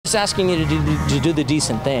Just asking you to do the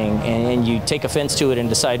decent thing, and you take offense to it and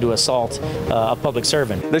decide to assault a public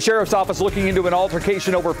servant. The sheriff's office looking into an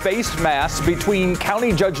altercation over face masks between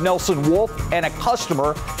County Judge Nelson Wolf and a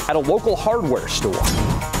customer at a local hardware store.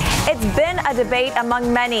 It's been a debate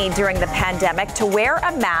among many during the pandemic to wear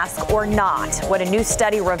a mask or not. What a new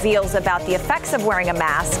study reveals about the effects of wearing a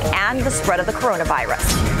mask and the spread of the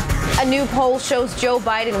coronavirus. A new poll shows Joe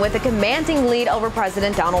Biden with a commanding lead over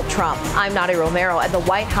President Donald Trump. I'm Nadia Romero at the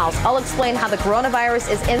White House. I'll explain how the coronavirus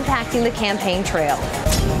is impacting the campaign trail.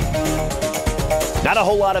 Not a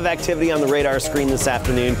whole lot of activity on the radar screen this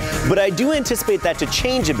afternoon, but I do anticipate that to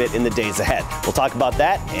change a bit in the days ahead. We'll talk about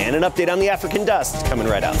that and an update on the African dust coming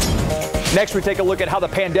right up. Next, we take a look at how the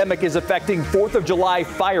pandemic is affecting 4th of July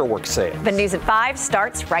fireworks sales. The news at 5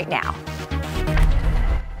 starts right now.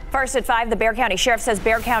 First at 5, the Bexar County Sheriff says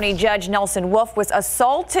Bexar County Judge Nelson Wolf was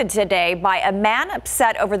assaulted today by a man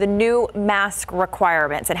upset over the new mask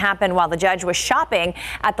requirements. It happened while the judge was shopping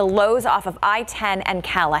at the Lowe's off of I-10 and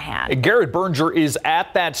Callahan. Garrett Berger is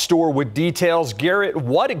at that store with details. Garrett,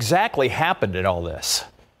 what exactly happened in all this?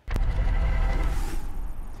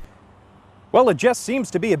 Well, it just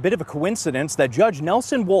seems to be a bit of a coincidence that Judge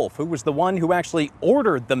Nelson Wolf, who was the one who actually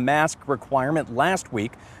ordered the mask requirement last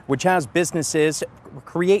week, which has businesses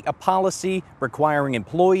create a policy requiring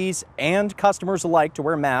employees and customers alike to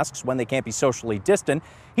wear masks when they can't be socially distant.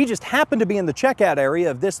 He just happened to be in the checkout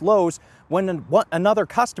area of this Lowe's when another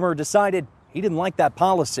customer decided he didn't like that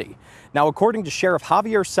policy. Now, according to Sheriff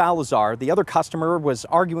Javier Salazar, the other customer was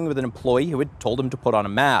arguing with an employee who had told him to put on a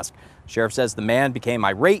mask. Sheriff says the man became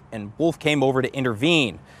irate and Wolf came over to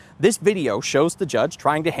intervene. This video shows the judge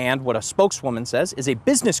trying to hand what a spokeswoman says is a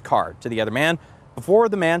business card to the other man before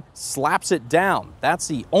the man slaps it down. That's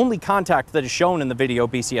the only contact that is shown in the video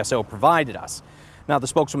BCSO provided us. Now, the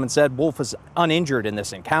spokeswoman said Wolf was uninjured in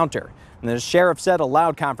this encounter. And the sheriff said a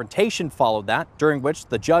loud confrontation followed that, during which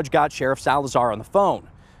the judge got Sheriff Salazar on the phone.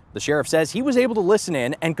 The sheriff says he was able to listen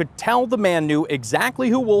in and could tell the man knew exactly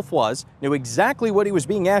who Wolf was, knew exactly what he was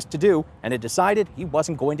being asked to do, and had decided he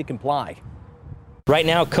wasn't going to comply. Right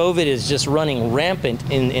now, COVID is just running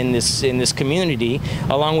rampant in this community,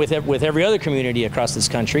 along with every other community across this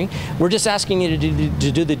country. We're just asking you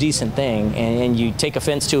to do the decent thing, and you take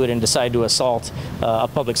offense to it and decide to assault a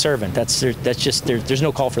public servant. There's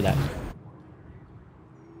no call for that.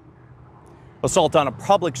 Assault on a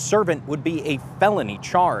public servant would be a felony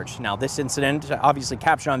charge. Now, this incident obviously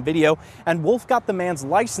captured on video, and Wolf got the man's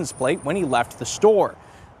license plate when he left the store.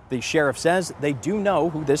 The sheriff says they do know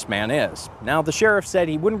who this man is. Now, the sheriff said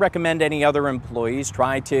he wouldn't recommend any other employees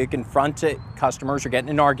try to confront customers or get in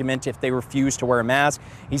an argument if they refuse to wear a mask.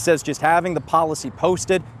 He says just having the policy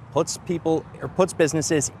posted puts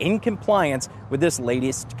businesses in compliance with this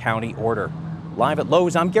latest county order. Live at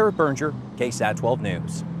Lowe's, I'm Garrett Berger, KSAT 12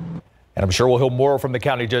 News. And I'm sure we'll hear more from the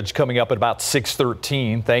county judge coming up at about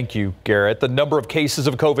 6:13. Thank you, Garrett. The number of cases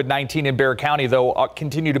of COVID-19 in Bexar County, though,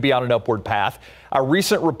 continue to be on an upward path. A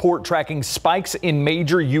recent report tracking spikes in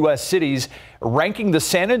major U.S. cities, ranking the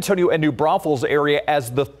San Antonio and New Braunfels area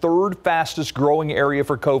as the 3rd fastest growing area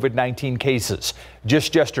for COVID-19 cases.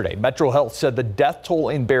 Just yesterday, Metro Health said the death toll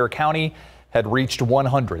in Bexar County had reached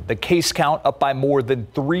 100. The case count up by more than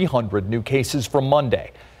 300 new cases from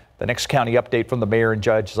Monday. The next county update from the mayor and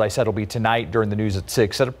judge, as I said, will be tonight during the news at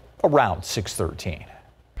 6 at around 6:13.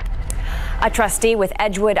 A trustee with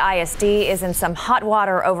Edgewood ISD is in some hot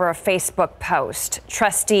water over a Facebook post.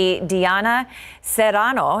 Trustee Dina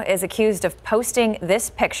Serrano is accused of posting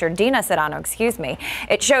this picture. Dina Serrano, excuse me.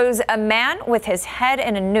 It shows a man with his head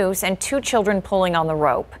in a noose and 2 children pulling on the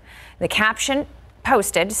rope. The caption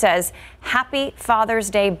posted says, "Happy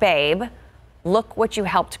Father's Day, babe. Look what you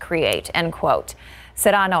helped create," end quote.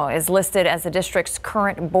 Serrano is listed as the district's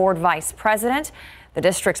current board vice president. The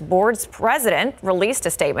district's board's president released a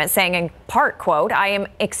statement saying in part, quote, "I am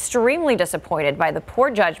extremely disappointed by the poor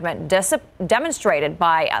judgment demonstrated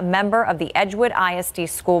by a member of the Edgewood ISD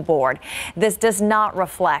school board. This does not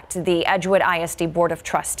reflect the Edgewood ISD Board of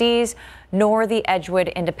Trustees nor the Edgewood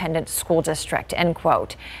Independent School District," end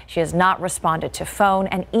quote. She has not responded to phone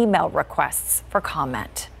and email requests for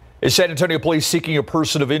comment. Is San Antonio police seeking a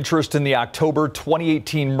person of interest in the October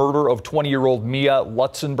 2018 murder of 20-year-old Mia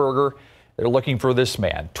Lutzenberger? They're looking for this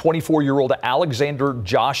man, 24-year-old Alexander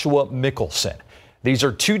Joshua Mickelson. These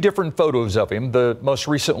are 2 different photos of him. The most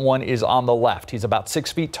recent one is on the left. He's about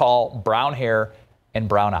 6 feet tall, brown hair, and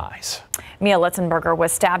brown eyes. Mia Litzenberger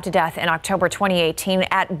was stabbed to death in October 2018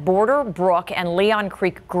 at Border Brook and Leon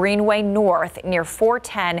Creek Greenway North near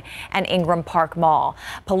 410 and Ingram Park Mall.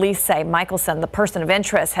 Police say Michelson, the person of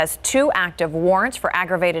interest, has 2 active warrants for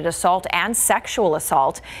aggravated assault and sexual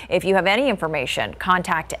assault. If you have any information,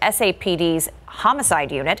 contact SAPD's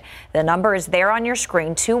Homicide Unit. The number is there on your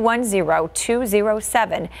screen,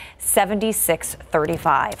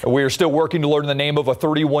 210-207-7635. We are still working to learn the name of a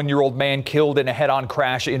 31-year-old man killed in a head-on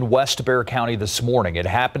crash in West Bexar County this morning. It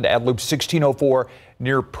happened at Loop 1604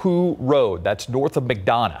 near Pooh Road. That's north of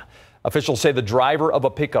McDonough. Officials say the driver of a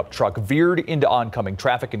pickup truck veered into oncoming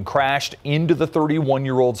traffic and crashed into the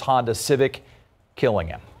 31-year-old's Honda Civic, killing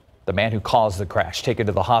him. The man who caused the crash taken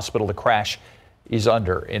to the hospital. The crash is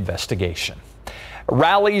under investigation.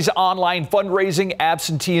 Rallies, online fundraising,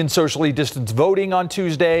 absentee and socially distanced voting on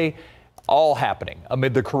Tuesday, all happening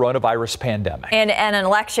amid the coronavirus pandemic. In an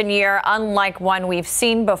election year unlike one we've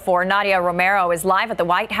seen before, Nadia Romero is live at the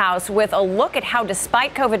White House with a look at how,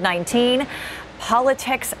 despite COVID-19,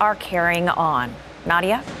 politics are carrying on.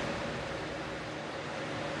 Nadia?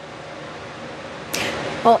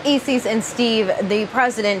 Well, Isis and Steve, the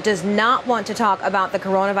president does not want to talk about the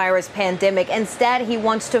coronavirus pandemic. Instead, he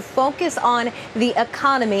wants to focus on the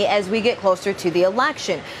economy as we get closer to the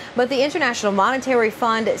election. But the International Monetary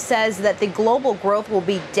Fund says that the global growth will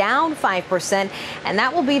be down 5%, and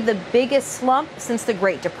that will be the biggest slump since the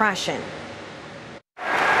Great Depression.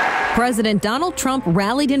 President Donald Trump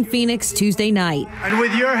rallied in Phoenix Tuesday night. And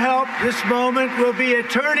with your help, this moment will be a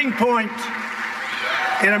turning point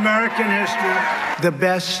in American history. The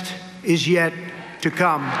best is yet to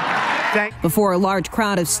come. Before a large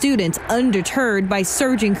crowd of students undeterred by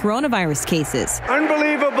surging coronavirus cases.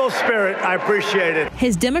 Unbelievable spirit. I appreciate it.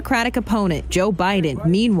 His Democratic opponent, Joe Biden,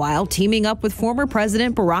 meanwhile teaming up with former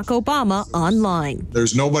President Barack Obama online.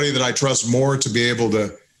 There's nobody that I trust more to be able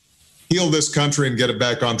to heal this country and get it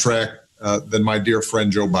back on track than my dear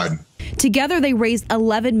friend Joe Biden. Together, they raised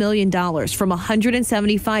 $11 million from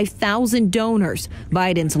 175,000 donors,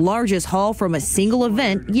 Biden's largest haul from a single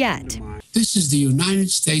event yet. This is the United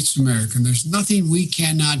States of America. There's nothing we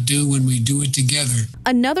cannot do when we do it together.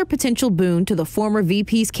 Another potential boon to the former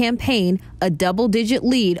VP's campaign, a double-digit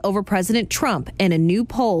lead over President Trump and a new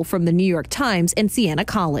poll from the New York Times and Siena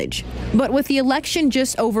College. But with the election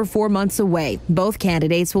just over 4 months away, both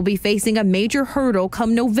candidates will be facing a major hurdle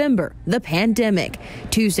come November, the pandemic.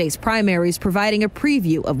 Tuesday's primaries providing a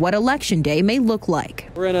preview of what Election Day may look like.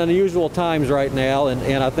 We're in unusual times right now,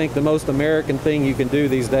 and I think the most American thing you can do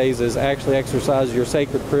these days is actually exercise your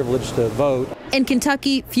sacred privilege to vote. In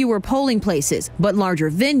Kentucky, fewer polling places, but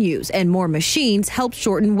larger venues and more machines help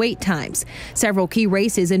shorten wait times. Several key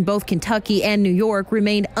races in both Kentucky and New York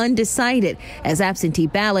remain undecided as absentee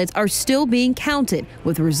ballots are still being counted,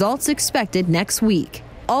 with results expected next week.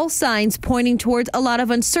 All signs pointing towards a lot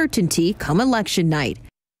of uncertainty come election night.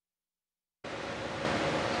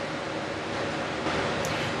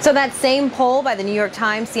 So that same poll by the New York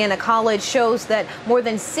Times, Siena College, shows that more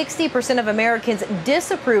than 60% of Americans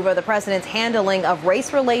disapprove of the president's handling of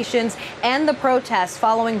race relations and the protests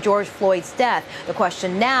following George Floyd's death. The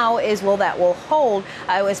question now is, will that hold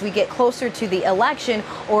as we get closer to the election,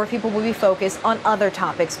 or if people will be focused on other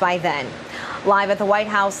topics by then? Live at the White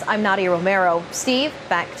House, I'm Nadia Romero. Steve,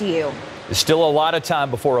 back to you. There's still a lot of time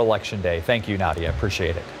before Election Day. Thank you, Nadia.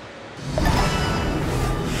 Appreciate it.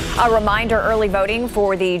 A reminder, early voting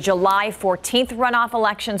for the July 14th runoff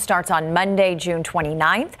election starts on Monday, June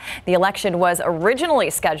 29th. The election was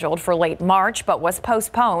originally scheduled for late March, but was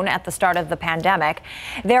postponed at the start of the pandemic.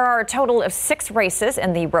 There are a total of 6 races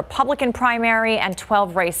in the Republican primary and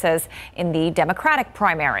 12 races in the Democratic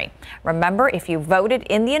primary. Remember, if you voted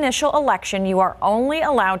in the initial election, you are only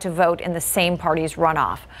allowed to vote in the same party's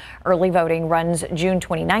runoff. Early voting runs June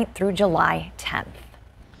 29th through July 10th.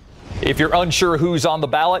 If you're unsure who's on the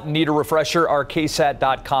ballot and need a refresher, our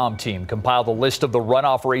KSAT.com team compiled a list of the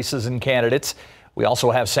runoff races and candidates. We also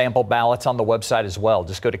have sample ballots on the website as well.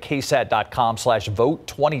 Just go to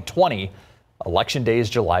ksat.com/vote2020. Election Day is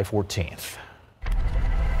July 14th.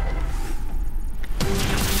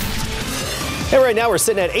 Hey, right now we're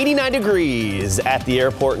sitting at 89 degrees at the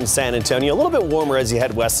airport in San Antonio. A little bit warmer as you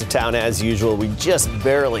head west of town as usual. We just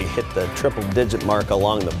barely hit the triple-digit mark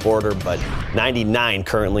along the border, but 99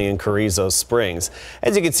 currently in Carrizo Springs.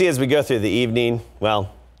 As you can see as we go through the evening,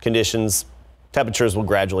 well, temperatures will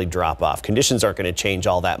gradually drop off. Conditions aren't going to change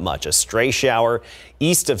all that much. A stray shower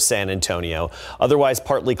east of San Antonio. Otherwise,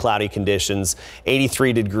 partly cloudy conditions.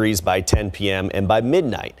 83 degrees by 10 p.m. and by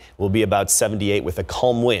midnight will be about 78 with a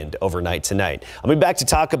calm wind overnight tonight. I'll be back to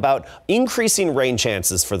talk about increasing rain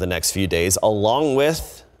chances for the next few days, along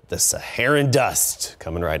with the Saharan dust.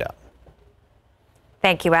 Coming right up.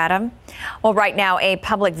 Thank you, Adam. Well, right now, a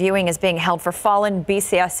public viewing is being held for fallen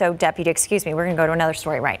BCSO deputy. We're going to go to another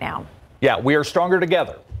story right now. Yeah, we are stronger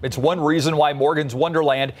together. It's one reason why Morgan's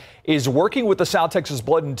Wonderland is working with the South Texas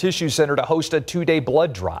Blood and Tissue Center to host a 2-day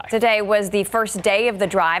blood drive. Today was the first day of the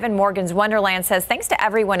drive, and Morgan's Wonderland says thanks to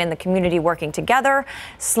everyone in the community working together,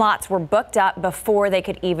 slots were booked up before they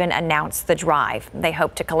could even announce the drive. They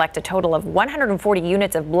hope to collect a total of 140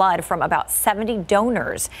 units of blood from about 70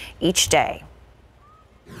 donors each day.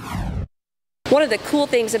 One of the cool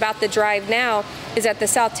things about the drive now is that the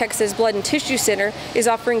South Texas Blood and Tissue Center is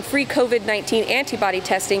offering free COVID-19 antibody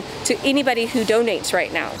testing to anybody who donates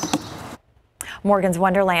right now. Morgan's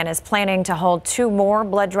Wonderland is planning to hold 2 more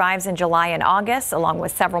blood drives in July and August, along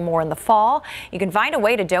with several more in the fall. You can find a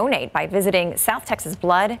way to donate by visiting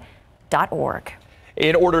southtexasblood.org.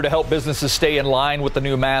 In order to help businesses stay in line with the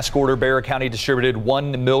new mask order, Bexar County distributed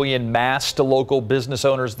 1 million masks to local business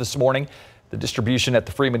owners this morning. The distribution at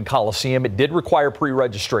the Freeman Coliseum, it did require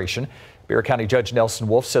pre-registration. Bexar County Judge Nelson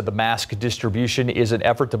Wolf said the mask distribution is an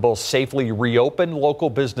effort to both safely reopen local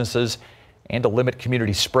businesses and to limit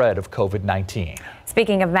community spread of COVID-19.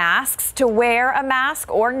 Speaking of masks, to wear a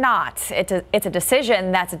mask or not, it's a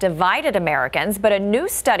decision that's divided Americans, but a new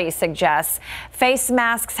study suggests face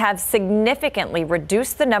masks have significantly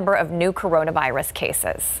reduced the number of new coronavirus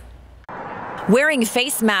cases. Wearing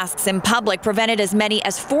face masks in public prevented as many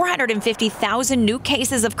as 450,000 new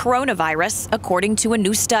cases of coronavirus, according to a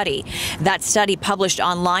new study. That study, published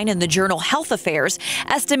online in the journal Health Affairs,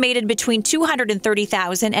 estimated between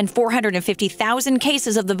 230,000 and 450,000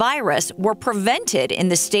 cases of the virus were prevented in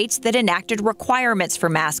the states that enacted requirements for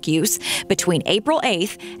mask use between April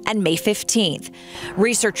 8th and May 15th.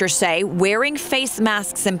 Researchers say wearing face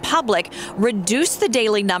masks in public reduced the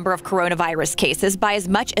daily number of coronavirus cases by as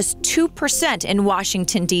much as 2% in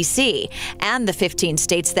Washington, D.C., and the 15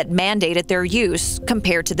 states that mandated their use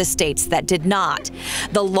compared to the states that did not.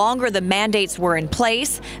 The longer the mandates were in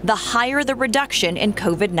place, the higher the reduction in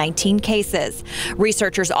COVID-19 cases.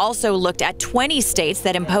 Researchers also looked at 20 states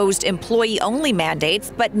that imposed employee-only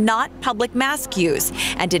mandates but not public mask use,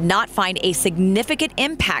 and did not find a significant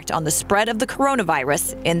impact on the spread of the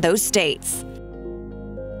coronavirus in those states.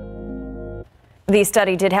 The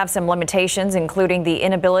study did have some limitations, including the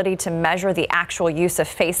inability to measure the actual use of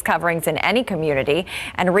face coverings in any community,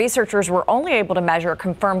 and researchers were only able to measure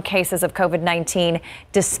confirmed cases of COVID-19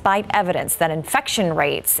 despite evidence that infection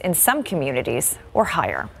rates in some communities were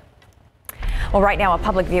higher. Well, right now, a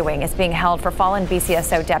public viewing is being held for fallen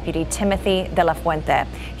BCSO Deputy Timothy De La Fuente.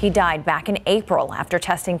 He died back in April after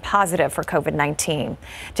testing positive for COVID-19.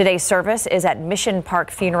 Today's service is at Mission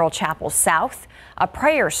Park Funeral Chapel South. A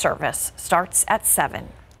prayer service starts at 7.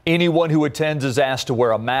 Anyone who attends is asked to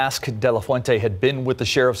wear a mask. De La Fuente had been with the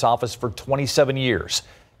sheriff's office for 27 years.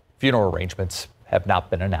 Funeral arrangements have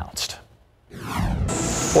not been announced.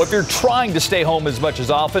 Well, if you're trying to stay home as much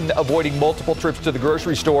as often, avoiding multiple trips to the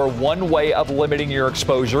grocery store, one way of limiting your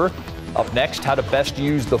exposure. Up next, how to best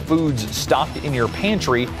use the foods stocked in your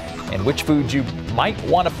pantry and which foods you might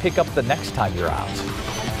want to pick up the next time you're out.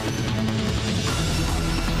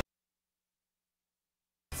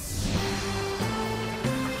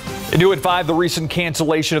 New at 5, the recent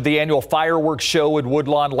cancellation of the annual fireworks show at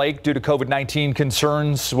Woodlawn Lake due to COVID-19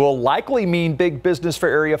 concerns will likely mean big business for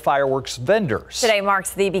area fireworks vendors. Today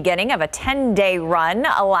marks the beginning of a 10-day run,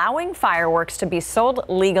 allowing fireworks to be sold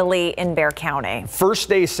legally in Bexar County. First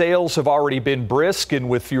day sales have already been brisk, and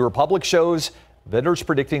with fewer public shows, vendors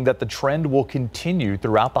predicting that the trend will continue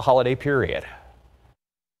throughout the holiday period.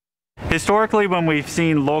 Historically, when we've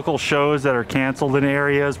seen local shows that are canceled in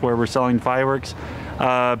areas where we're selling fireworks,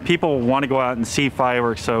 people want to go out and see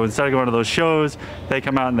fireworks. So instead of going to those shows, they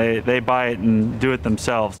come out and they buy it and do it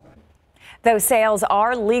themselves. Those sales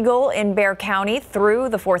are legal in Bexar County through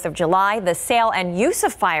the 4th of July. The sale and use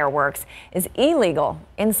of fireworks is illegal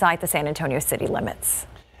inside the San Antonio city limits.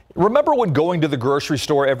 Remember when going to the grocery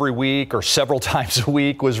store every week or several times a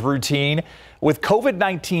week was routine? With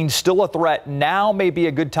COVID-19 still a threat, now may be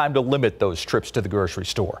a good time to limit those trips to the grocery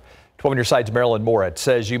store. 12 on your side's Marilyn Moret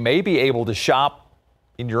says you may be able to shop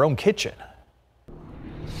in your own kitchen.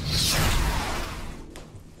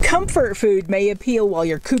 Comfort food may appeal while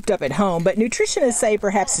you're cooped up at home, but nutritionists say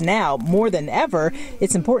perhaps now, more than ever,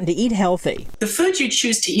 it's important to eat healthy. The food you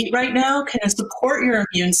choose to eat right now can support your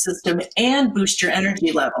immune system and boost your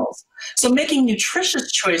energy levels. So making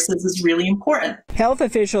nutritious choices is really important. Health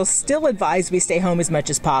officials still advise we stay home as much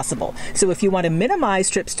as possible. So if you want to minimize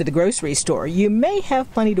trips to the grocery store, you may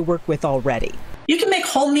have plenty to work with already. You can make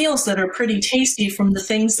whole meals that are pretty tasty from the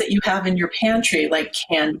things that you have in your pantry, like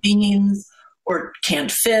canned beans, or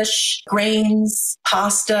canned fish, grains,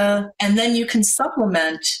 pasta, and then you can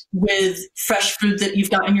supplement with fresh food that you've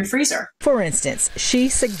got in your freezer. For instance, she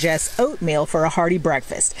suggests oatmeal for a hearty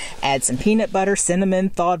breakfast. Add some peanut butter, cinnamon,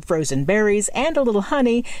 thawed frozen berries, and a little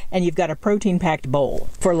honey, and you've got a protein-packed bowl.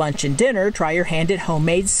 For lunch and dinner, try your hand at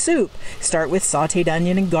homemade soup. Start with sautéed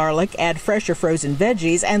onion and garlic, add fresh or frozen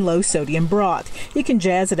veggies, and low-sodium broth. You can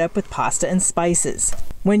jazz it up with pasta and spices.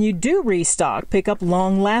 When you do restock, pick up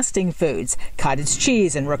long-lasting foods. Cottage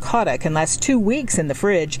cheese and ricotta can last 2 weeks in the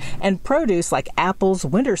fridge, and produce like apples,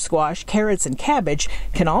 winter squash, carrots, and cabbage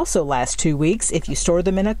can also last 2 weeks if you store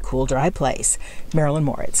them in a cool, dry place. Marilyn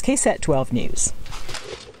Moritz, KSAT 12 News.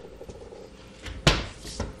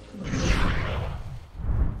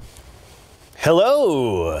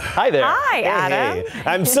 Hello. Hi there. Hi, Adam. Hey.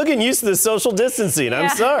 I'm still getting used to the social distancing. I'm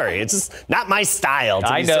sorry. It's just not my style to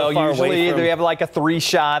I be know. so far Usually away from... they have like a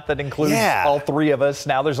 3-shot that includes all 3 of us.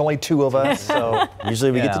 Now there's only 2 of us. So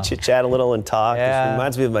usually we get to chit-chat a little and talk. Yeah. It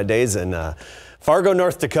reminds me of my days in Fargo,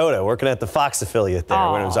 North Dakota, working at the Fox affiliate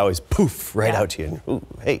there, when it was always poof right out to you. Ooh,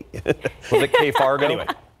 hey. Was it K Fargo? Anyway.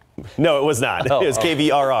 No, it was not. It was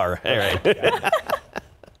KVRR. All right.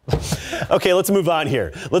 Okay, let's move on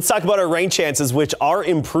here. Let's talk about our rain chances, which are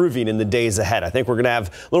improving in the days ahead. I think we're going to have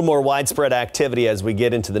a little more widespread activity as we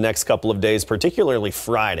get into the next couple of days, particularly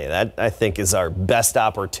Friday. That, I think, is our best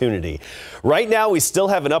opportunity. Right now, we still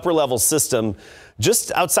have an upper-level system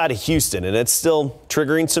just outside of Houston, and it's still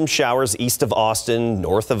triggering some showers east of Austin,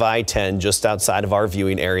 north of I-10, just outside of our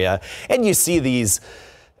viewing area. And you see these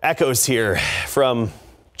echoes here from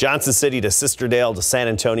Johnson City to Sisterdale to San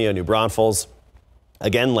Antonio, New Braunfels.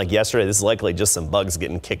 Again, like yesterday, this is likely just some bugs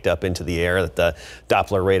getting kicked up into the air that the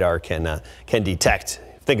Doppler radar can detect.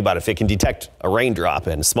 Think about it, if it can detect a raindrop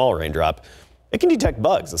and a small raindrop, it can detect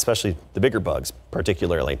bugs, especially the bigger bugs,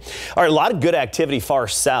 particularly. All right, a lot of good activity far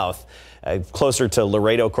south, closer to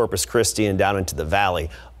Laredo, Corpus Christi, and down into the valley.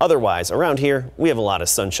 Otherwise, around here, we have a lot of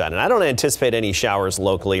sunshine, and I don't anticipate any showers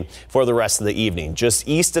locally for the rest of the evening. Just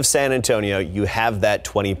east of San Antonio, you have that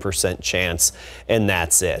 20% chance, and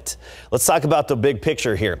that's it. Let's talk about the big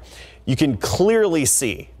picture here. You can clearly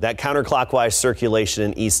see that counterclockwise circulation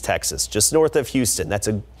in East Texas, just north of Houston. That's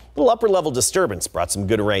a little upper level disturbance. Brought some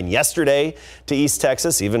good rain yesterday to East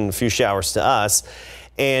Texas, even a few showers to us.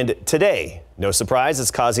 And today, no surprise,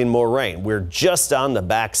 it's causing more rain. We're just on the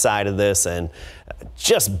backside of this and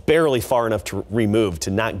just barely far enough to remove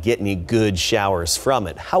to not get any good showers from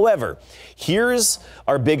it. However, here's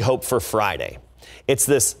our big hope for Friday. It's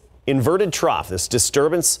this inverted trough, this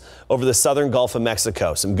disturbance over the southern Gulf of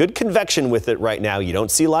Mexico. Some good convection with it right now. You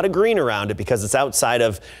don't see a lot of green around it because it's outside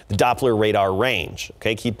of the Doppler radar range.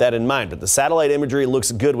 Okay, keep that in mind. But the satellite imagery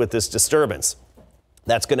looks good with this disturbance.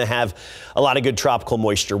 That's going to have a lot of good tropical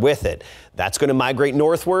moisture with it. That's going to migrate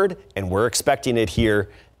northward, and we're expecting it here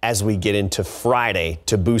as we get into Friday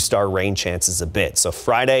to boost our rain chances a bit. So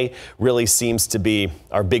Friday really seems to be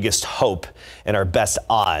our biggest hope and our best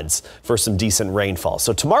odds for some decent rainfall.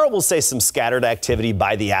 So tomorrow we'll say some scattered activity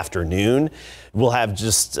by the afternoon. We'll have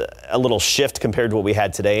just a little shift compared to what we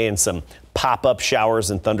had today and some pop-up showers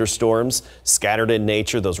and thunderstorms, scattered in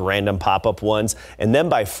nature, those random pop-up ones. And then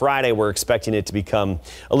by Friday, we're expecting it to become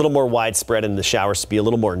a little more widespread and the showers to be a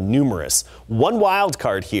little more numerous. One wild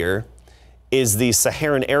card here is the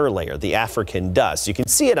Saharan air layer, the African dust. You can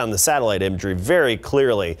see it on the satellite imagery very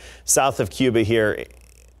clearly south of Cuba here,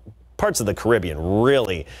 parts of the Caribbean,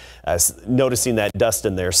 really noticing that dust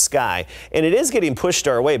in their sky. And it is getting pushed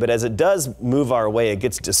our way, but as it does move our way, it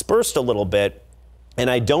gets dispersed a little bit. And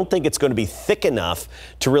I don't think it's going to be thick enough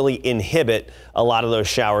to really inhibit a lot of those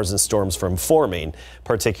showers and storms from forming,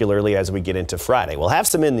 particularly as we get into Friday. We'll have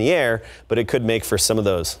some in the air, but it could make for some of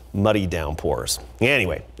those muddy downpours.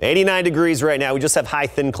 Anyway, 89 degrees right now. We just have high,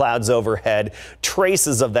 thin clouds overhead,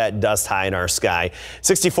 traces of that dust high in our sky.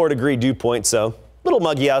 64-degree dew point, so a little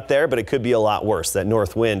muggy out there, but it could be a lot worse. That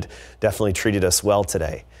north wind definitely treated us well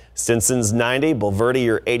today. Stinson's 90, Bulverde,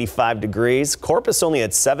 you're 85 degrees. Corpus only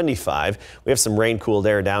at 75. We have some rain-cooled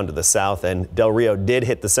air down to the south, and Del Rio did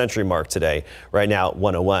hit the century mark today, right now at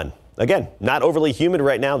 101. Again, not overly humid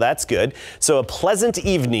right now. That's good. So a pleasant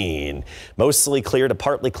evening. Mostly clear to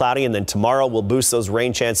partly cloudy, and then tomorrow we'll boost those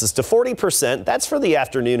rain chances to 40%. That's for the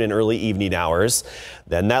afternoon and early evening hours.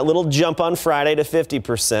 Then that little jump on Friday to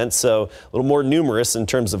 50%, so a little more numerous in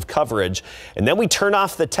terms of coverage. And then we turn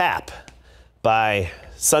off the tap by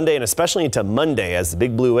Sunday and especially into Monday as the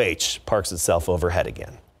Big Blue H parks itself overhead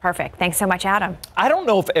again. Perfect. Thanks so much, Adam. I don't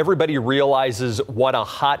know if everybody realizes what a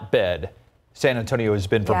hotbed San Antonio has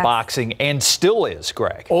been for boxing and still is,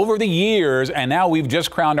 Greg. Over the years, and now we've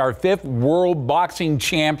just crowned our 5th World Boxing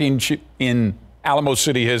Championship in Alamo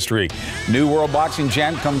City history. New world boxing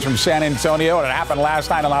champ comes from San Antonio, and it happened last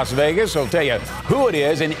night in Las Vegas. So I'll tell you who it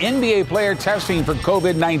is. An NBA player testing for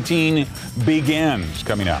COVID-19 begins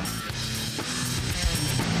coming up.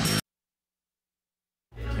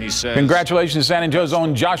 Congratulations, San Antonio's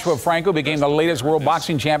own Joshua Franco became the latest world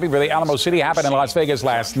boxing champion for the Alamo City. Happened in Las Vegas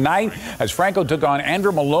last night as Franco took on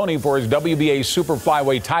Andrew Maloney for his WBA super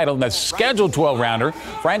flyweight title in the scheduled 12-rounder.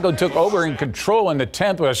 Franco took over in control in the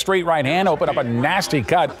 10th with a straight right hand, opened up a nasty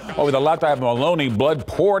cut over the left eye of Maloney. Blood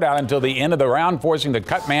poured out until the end of the round, forcing the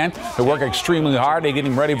cut man to work extremely hard to get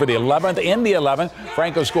him ready for the 11th. In the 11th,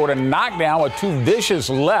 Franco scored a knockdown with two vicious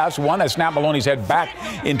lefts, one that snapped Maloney's head back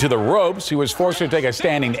into the ropes. He was forced to take a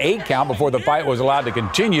standing 8 count before the fight was allowed to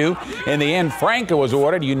continue. In the end, Franco was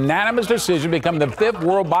awarded unanimous decision to become the 5th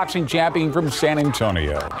world boxing champion from San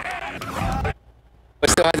Antonio. It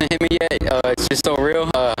still hasn't hit me yet. It's just so real.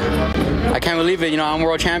 I can't believe it. I'm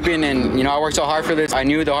world champion, and I worked so hard for this. I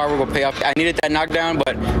knew the hard work would pay off. I needed that knockdown,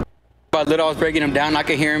 but by little I was breaking him down. I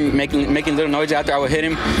could hear him making little noises after I would hit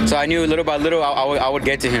him. So I knew little by little I would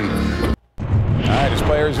get to him. All right, as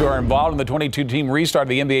players who are involved in the 22-team restart of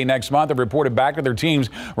the NBA next month have reported back to their teams,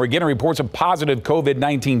 we're getting reports of positive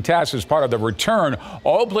COVID-19 tests as part of the return.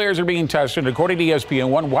 All players are being tested. According to ESPN,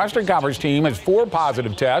 one Western Conference team has 4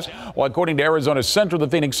 positive tests, while according to Arizona Central, the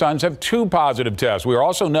Phoenix Suns have 2 positive tests. We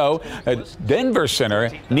also know that Denver center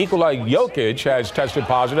Nikola Jokic has tested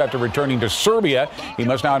positive after returning to Serbia. He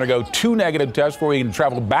must now undergo 2 negative tests before he can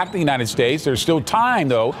travel back to the United States. There's still time,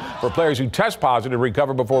 though, for players who test positive to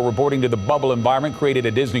recover before reporting to the bubble environment created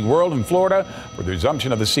at Disney World in Florida for the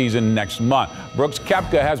resumption of the season next month. Brooks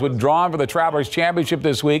Koepka has withdrawn for the Travelers Championship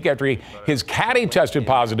this week after his caddy tested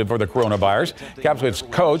positive for the coronavirus. Koepka's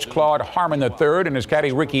coach, Claude Harmon III, and his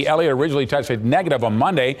caddy, Ricky Elliott, originally tested negative on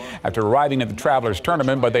Monday after arriving at the Travelers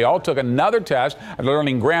Tournament, but they all took another test after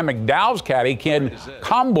learning Graham McDowell's caddy, Ken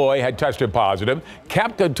Comboy, had tested positive.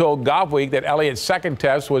 Koepka told Golfweek that Elliott's second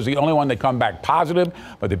test was the only one that come back positive,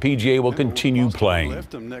 but the PGA will continue playing.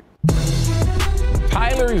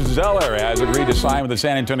 Tyler Zeller has agreed to sign with the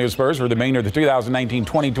San Antonio Spurs for the remainder of the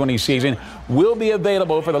 2019-2020 season. Will be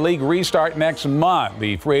available for the league restart next month.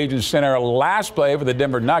 The free agent center last played for the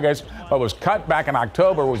Denver Nuggets, but was cut back in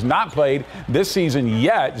October, was not played this season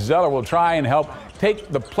yet. Zeller will try and help take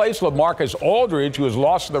the place of LaMarcus Aldridge, who has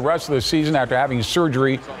lost the rest of the season after having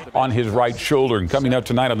surgery on his right shoulder. And coming up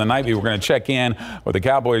tonight on the Nightly, we're going to check in with the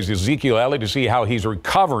Cowboys' Ezekiel Elliott to see how he's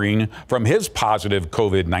recovering from his positive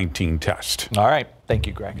COVID-19 test. All right. Thank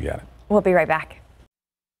you, Greg. You got it. We'll be right back.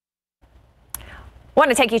 Want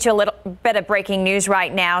to take you to a little bit of breaking news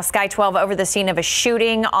right now. Sky 12 over the scene of a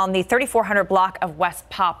shooting on the 3400 block of West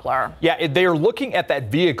Poplar. Yeah, they are looking at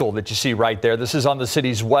that vehicle that you see right there. This is on the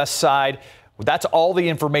city's west side. That's all the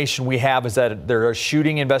information we have, is that there's a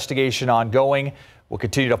shooting investigation ongoing. We'll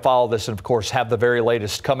continue to follow this and, of course, have the very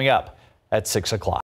latest coming up at 6 o'clock.